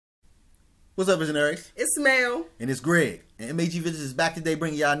What's up, visionaries? It's Mel. And it's Greg. And M.A.G. Visions is back today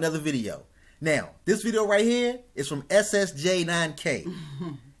bringing y'all another video. Now, this video right here is from SSJ9K.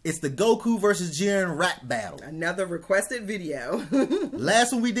 It's the Goku versus Jiren rap battle. Another requested video.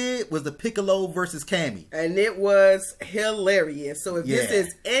 Last one we did was the Piccolo versus Cammy. And it was hilarious. So if this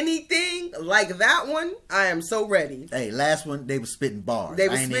is anything like that one, I am so ready. Hey, last one, they were spitting bars. They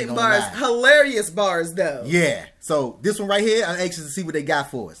were spitting bars. Hilarious bars, though. Yeah. So this one right here, I'm anxious to see what they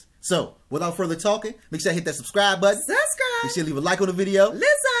got for us. So, without further talking, make sure you hit that subscribe button. Subscribe. Make sure you leave a like on the video. And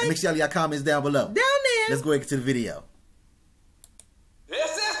make sure you leave your comments down below. Down there. Let's go ahead and get to the video.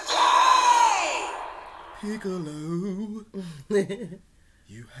 This is Piccolo,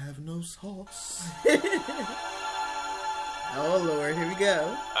 you have no sauce. Oh Lord, here we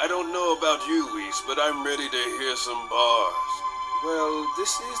go. I don't know about you, Whis, but I'm ready to hear some bars. Well, this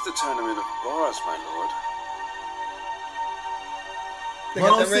is the tournament of bars, my lord.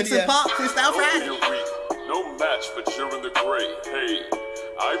 106 and Pop, Freestyle Friday. No match for Jiren the Grey. Hey,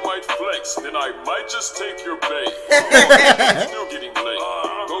 I might flex, then I might just take your bait. Still getting late.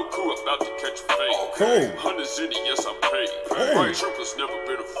 Goku about to catch fate. Cool. Hunter's in it, yes I'm paid. Right troopers never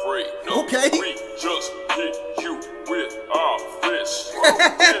been afraid. No, okay. We just hit you with our fists.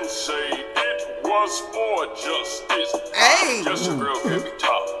 Then say it was for justice. Hey. Just a girl can be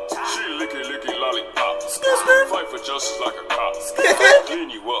top. She licky lollipop. Fight for justice like a cop. Clean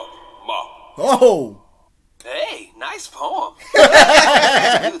you up, mop. Oh. Hey, nice poem.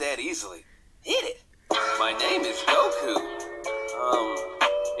 I can do that easily. Hit it. My name is Goku.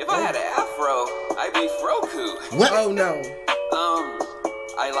 If I had an afro, I'd be Froku. What? Oh no.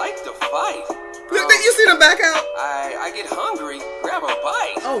 I like to fight. You see them back out? I get hungry, grab a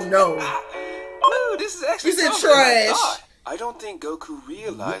bite. Oh no. Ooh, this is actually You said something I trash. thought. I don't think Goku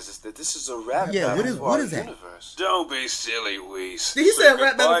realizes that this is a rap Yeah, battle what is for that? our universe. Don't be silly, Whis. He said Say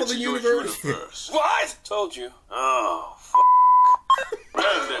rap battle goodbye for the to your universe. What? Told you. Oh,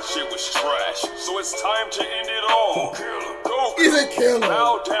 man, that shit was trash. So it's time to end it all. Goku, He's a killer.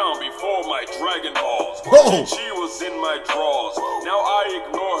 bow down before my Dragon Balls. Whoa. She was in my drawers. Now I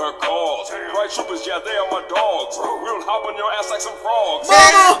ignore her calls. Right troopers, yeah, they are my dogs. We'll hop on your ass like some frogs.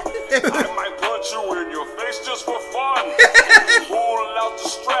 I might punch you in your face just for fun. Pull out the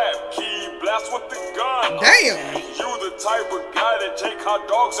strap, key blast with the gun. Damn. You the type of guy that take hot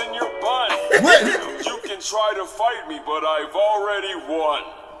dogs in your bun. You can try to fight me, but I've already won.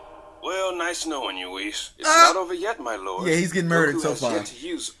 Well, nice knowing you, Whis. It's not over yet, my lord. Yeah, he's getting murdered Goku so has far. yet to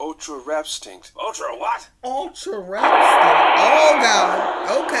use Ultra Rapstinct. Ultra what? Ultra rap stuff. Oh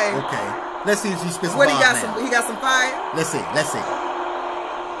God. Okay. Okay. Let's see if she spits some What he bars got? now. He got some fire. Let's see. Let's see.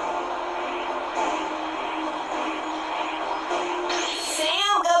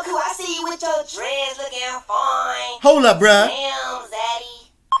 Sam, Goku, I see you with your dreads looking fine. Hold up, bruh. Damn,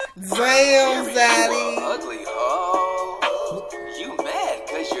 Zaddy. Damn, Zaddy. Ugly hoe. You mad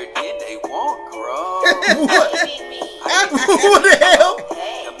cause your they won't grow. What? Beat me. What the hell?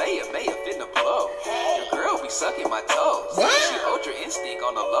 Hey, The mayor finna blow. Your girl be sucking my toes. What? She ultra instinct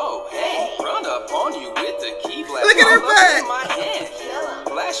on the low. Hey, run up on you with the key blast. Look at her all up back. in my hand. kill him.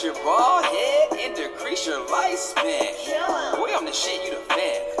 Flash your bald head and decrease your lifespan. Kill him. Boy, I'm the shit, you the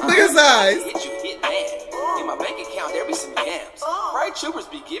fan. Look at his eyes. Hit you, hit man. In my bank account, there be some yams. Oh. Right troopers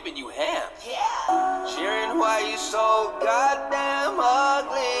be giving you hams. Yeah. Jiren, why you so goddamn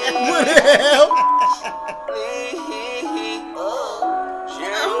ugly? What the hell?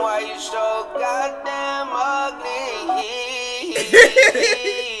 Jiren, why you so goddamn ugly?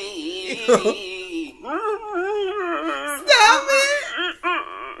 Stop it.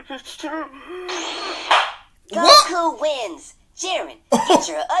 Goku wins. Jiren, get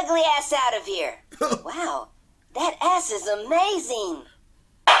your ugly ass out of here. Wow, that ass is amazing.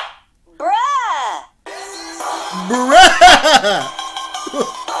 Bruh. Bruh!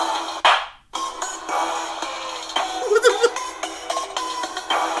 What the fuck?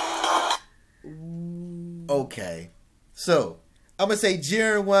 Okay. So, I'm gonna say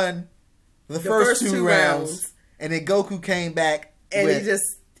Jiren won the first two rounds, and then Goku came back And with,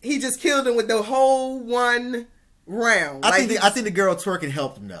 he just killed him with the whole one round. I think the girl twerking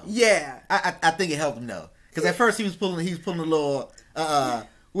helped him though. Yeah. I think it helped him though. Because at first he was pulling a little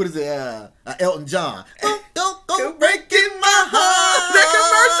what is it, Elton John. Don't breaking my heart. That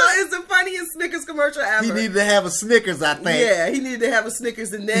commercial is the funniest Snickers commercial ever. He needed to have a Snickers, I think. Yeah, he needed to have a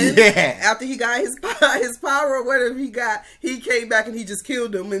Snickers, and then after he got his power or whatever he got, he came back and he just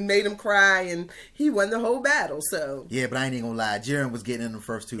killed him and made him cry, and he won the whole battle. So yeah, but I ain't even gonna lie, Jiren was getting in the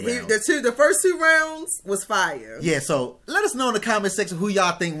first two rounds. The first two rounds was fire. Yeah, so let us know in the comment section who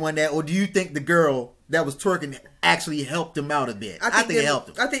y'all think won that, or do you think the girl that was twerking actually helped him out a bit. I think it helped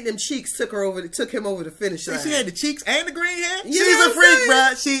him. I think them cheeks took him over the finish line. She had the cheeks and the green hair. You She's know a what freak,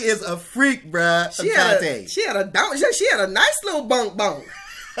 I'm bruh. She is a freak, bruh. She had a nice little bunk.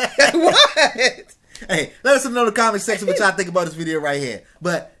 What? Hey, let us know in the comment section what y'all think about this video right here.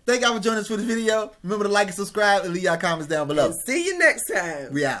 But thank y'all for joining us for this video. Remember to like and subscribe and leave y'all comments down below. See you next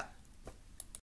time. We out.